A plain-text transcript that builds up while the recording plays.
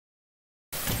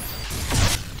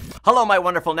Hello, my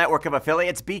wonderful network of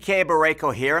affiliates. BK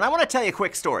Barreco here, and I want to tell you a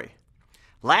quick story.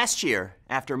 Last year,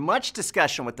 after much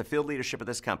discussion with the field leadership of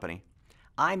this company,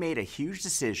 I made a huge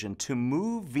decision to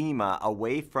move Vemma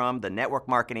away from the network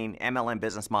marketing MLM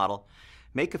business model,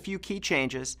 make a few key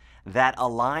changes that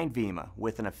align Vemma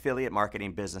with an affiliate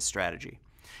marketing business strategy.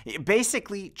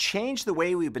 Basically, change the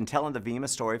way we've been telling the Vemma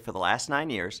story for the last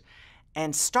 9 years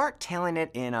and start telling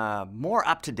it in a more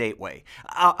up-to-date way,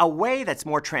 a way that's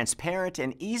more transparent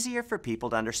and easier for people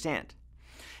to understand.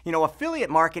 You know, affiliate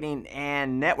marketing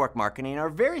and network marketing are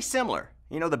very similar.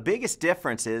 You know, the biggest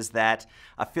difference is that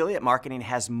affiliate marketing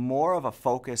has more of a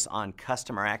focus on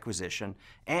customer acquisition,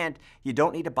 and you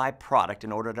don't need to buy product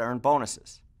in order to earn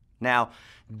bonuses. Now,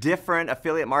 different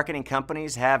affiliate marketing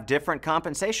companies have different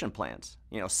compensation plans.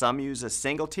 You know, some use a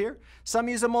single tier, some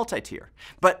use a multi-tier.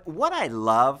 But what I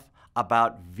love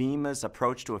about Vemma's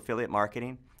approach to affiliate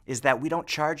marketing is that we don't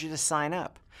charge you to sign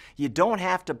up. You don't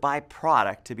have to buy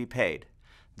product to be paid.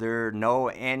 There are no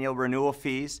annual renewal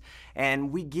fees,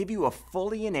 and we give you a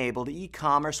fully enabled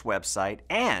e-commerce website,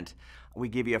 and we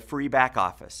give you a free back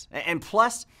office. And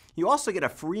plus, you also get a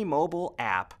free mobile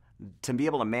app to be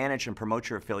able to manage and promote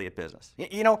your affiliate business.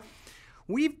 You know,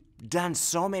 we've done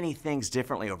so many things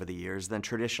differently over the years than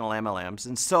traditional MLMs,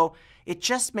 and so it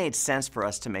just made sense for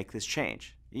us to make this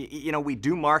change. You know, we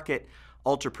do market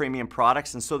ultra premium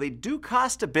products, and so they do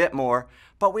cost a bit more,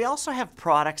 but we also have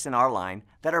products in our line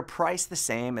that are priced the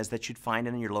same as that you'd find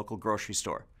in your local grocery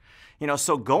store. You know,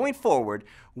 so going forward,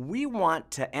 we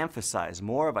want to emphasize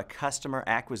more of a customer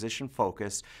acquisition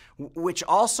focus, which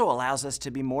also allows us to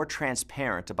be more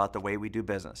transparent about the way we do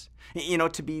business. You know,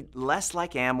 to be less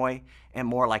like Amway and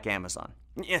more like Amazon.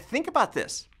 Think about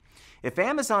this. If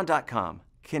Amazon.com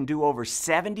can do over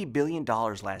 $70 billion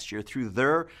last year through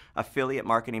their affiliate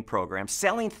marketing program,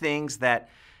 selling things that,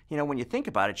 you know, when you think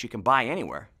about it, you can buy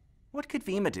anywhere. What could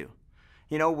Vemma do?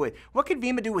 You know, what could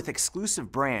Vemma do with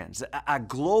exclusive brands, a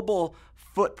global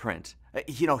footprint,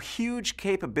 you know, huge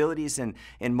capabilities in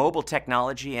mobile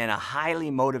technology, and a highly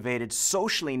motivated,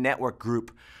 socially networked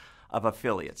group of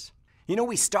affiliates? You know,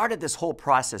 we started this whole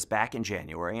process back in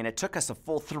January, and it took us a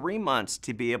full 3 months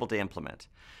to be able to implement.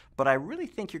 But I really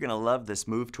think you're going to love this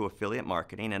move to affiliate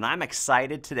marketing, and I'm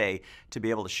excited today to be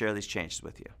able to share these changes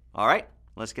with you. All right,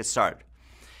 let's get started.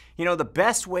 You know, the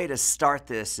best way to start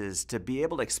this is to be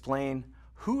able to explain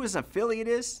who an affiliate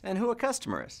is and who a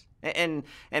customer is. And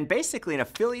basically, an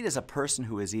affiliate is a person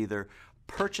who has either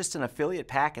purchased an affiliate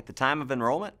pack at the time of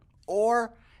enrollment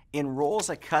or enrolls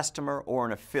a customer or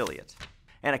an affiliate.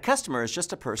 And a customer is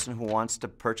just a person who wants to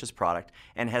purchase product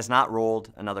and has not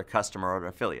enrolled another customer or an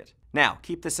affiliate. Now,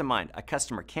 keep this in mind. A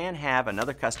customer can have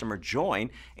another customer join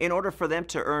in order for them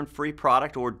to earn free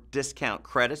product or discount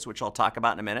credits, which I'll talk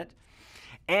about in a minute,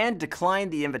 and decline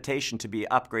the invitation to be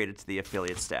upgraded to the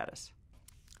affiliate status.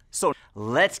 So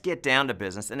let's get down to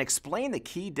business and explain the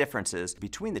key differences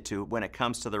between the two when it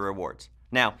comes to the rewards.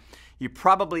 Now, you're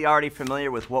probably already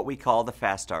familiar with what we call the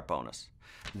Fast Start bonus.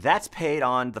 That's paid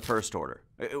on the first order.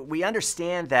 We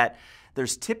understand that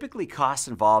there's typically costs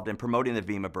involved in promoting the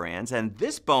Vemma brands, and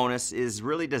this bonus is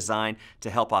really designed to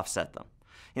help offset them.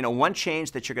 You know, one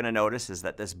change that you're going to notice is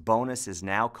that this bonus is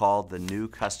now called the new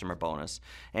customer bonus,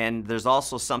 and there's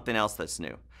also something else that's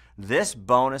new. This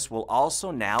bonus will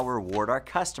also now reward our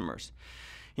customers.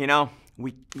 You know,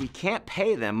 we can't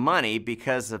pay them money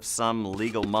because of some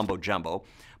legal mumbo-jumbo,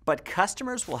 but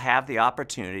customers will have the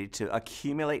opportunity to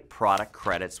accumulate product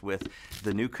credits with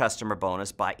the new customer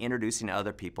bonus by introducing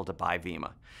other people to buy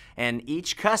Vemma. And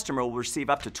each customer will receive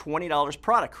up to $20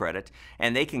 product credit,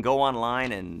 and they can go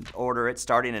online and order it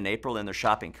starting in April in their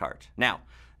shopping cart. Now,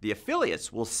 the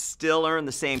affiliates will still earn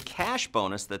the same cash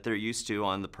bonus that they're used to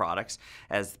on the products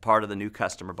as part of the new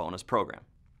customer bonus program.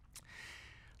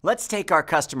 Let's take our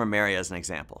customer Mary as an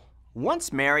example.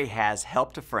 Once Mary has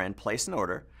helped a friend place an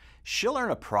order, she'll earn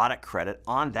a product credit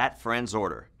on that friend's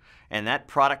order. And that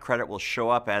product credit will show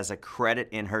up as a credit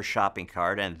in her shopping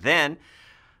cart, and then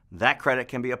that credit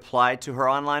can be applied to her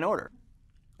online order.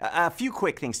 A few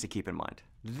quick things to keep in mind.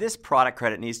 This product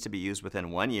credit needs to be used within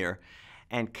 1 year,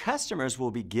 and customers will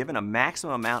be given a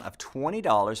maximum amount of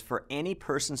 $20 for any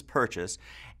person's purchase,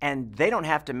 and they don't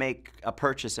have to make a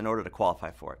purchase in order to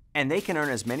qualify for it. And they can earn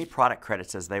as many product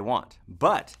credits as they want.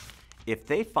 But if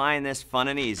they find this fun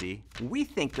and easy, we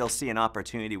think they'll see an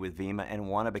opportunity with Vemma and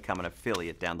want to become an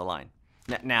affiliate down the line.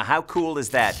 Now, how cool is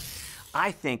that?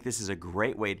 I think this is a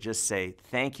great way to just say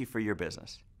thank you for your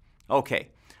business. Okay,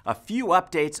 a few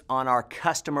updates on our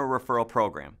customer referral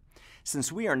program.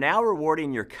 Since we are now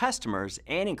rewarding your customers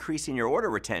and increasing your order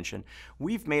retention,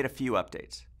 we've made a few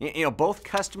updates. Both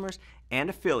customers and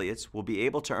affiliates will be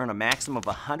able to earn a maximum of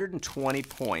 120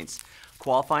 points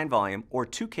qualifying volume or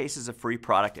 2 cases of free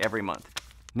product every month.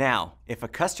 Now, if a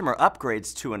customer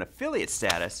upgrades to an affiliate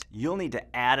status, you'll need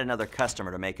to add another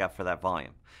customer to make up for that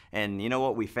volume. And you know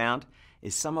what we found?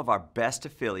 Is some of our best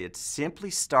affiliates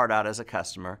simply start out as a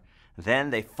customer,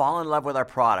 then they fall in love with our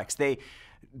products. They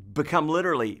become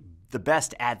literally the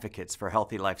best advocates for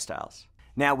healthy lifestyles.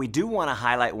 Now, we do want to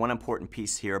highlight one important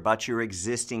piece here about your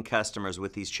existing customers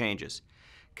with these changes.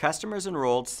 Customers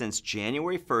enrolled since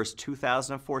January 1st,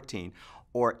 2014,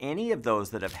 or any of those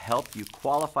that have helped you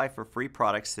qualify for free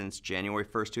products since January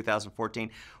 1st,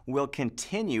 2014, will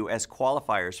continue as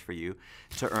qualifiers for you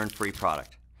to earn free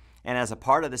product. And as a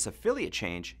part of this affiliate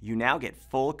change, you now get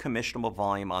full commissionable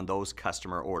volume on those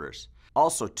customer orders.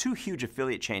 Also, 2 huge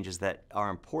affiliate changes that are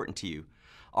important to you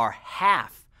are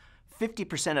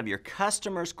 50% of your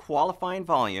customers' qualifying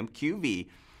volume, QV,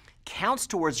 counts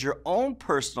towards your own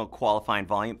personal qualifying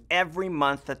volume every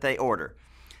month that they order.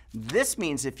 This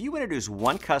means if you introduce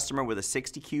one customer with a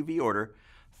 60 QV order,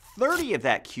 30 of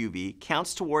that QV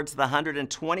counts towards the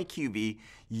 120 QV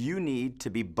you need to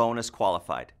be bonus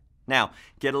qualified. Now,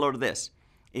 get a load of this.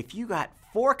 If you got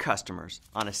 4 customers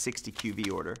on a 60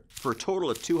 QV order for a total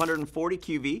of 240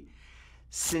 QV,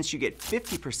 since you get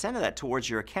 50% of that towards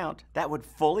your account, that would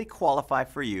fully qualify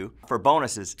for you for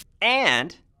bonuses,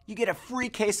 and you get a free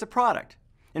case of product.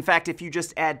 In fact, if you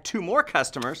just add 2 more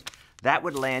customers, that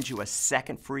would land you a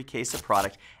second free case of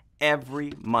product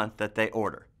every month that they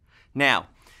order. Now,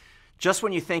 just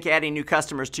when you think adding new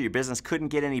customers to your business couldn't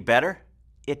get any better,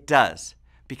 it does,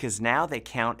 because now they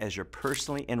count as your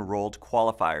personally enrolled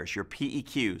qualifiers, your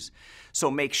PEQs. So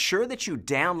make sure that you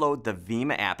download the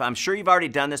Vemma app. I'm sure you've already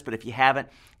done this, but if you haven't,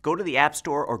 go to the App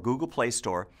Store or Google Play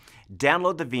Store,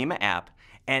 download the Vemma app,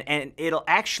 and it'll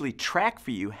actually track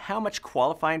for you how much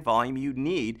qualifying volume you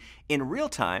need in real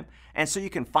time, and so you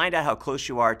can find out how close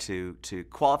you are to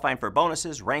qualifying for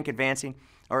bonuses, rank advancing,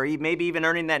 or maybe even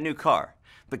earning that new car.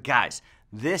 But guys,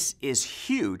 this is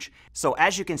huge. So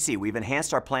as you can see, we've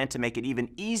enhanced our plan to make it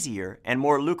even easier and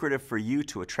more lucrative for you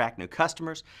to attract new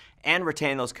customers and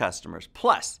retain those customers.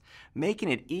 Plus,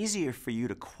 making it easier for you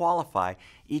to qualify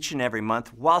each and every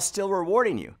month while still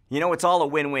rewarding you. It's all a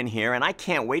win-win here, and I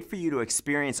can't wait for you to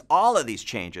experience all of these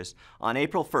changes on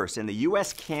April 1st in the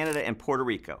US, Canada, and Puerto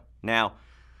Rico. Now,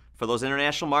 for those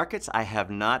international markets, I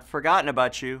have not forgotten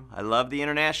about you. I love the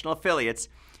international affiliates.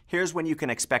 Here's when you can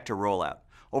expect a rollout.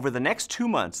 Over the next 2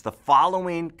 months, the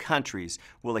following countries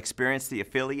will experience the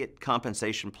affiliate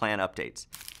compensation plan updates: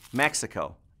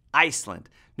 Mexico, Iceland,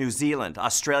 New Zealand,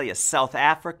 Australia, South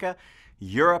Africa,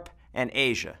 Europe, and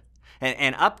Asia.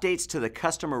 And updates to the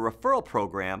customer referral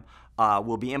program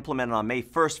will be implemented on May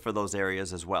 1st for those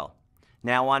areas as well.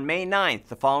 Now on May 9th,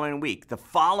 the following week, the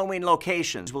following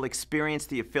locations will experience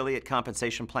the affiliate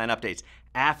compensation plan updates: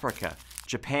 Africa,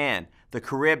 Japan, the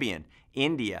Caribbean,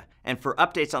 India. And for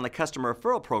updates on the customer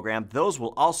referral program, those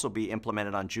will also be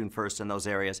implemented on June 1st in those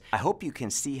areas. I hope you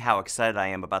can see how excited I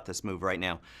am about this move right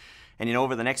now. And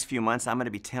over the next few months, I'm going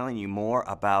to be telling you more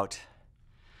about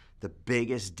the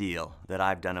biggest deal that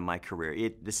I've done in my career.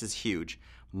 This is huge.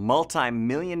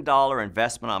 Multi-million-dollar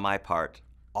investment on my part,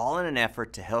 all in an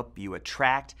effort to help you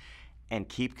attract and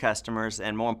keep customers,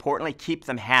 and more importantly, keep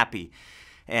them happy.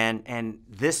 And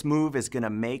this move is going to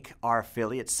make our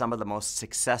affiliates some of the most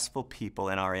successful people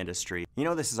in our industry.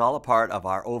 This is all a part of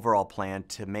our overall plan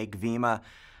to make Vemma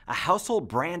a household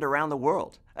brand around the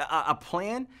world. A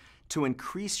plan to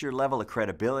increase your level of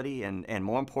credibility and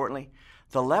more importantly,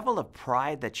 the level of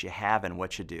pride that you have in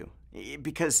what you do.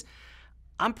 Because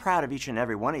I'm proud of each and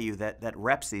every one of you that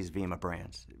reps these Vemma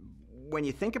brands. When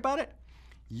you think about it,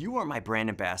 you are my brand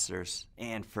ambassadors,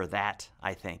 and for that,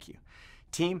 I thank you.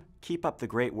 Team, keep up the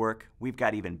great work. We've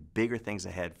got even bigger things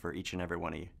ahead for each and every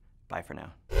one of you. Bye for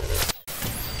now.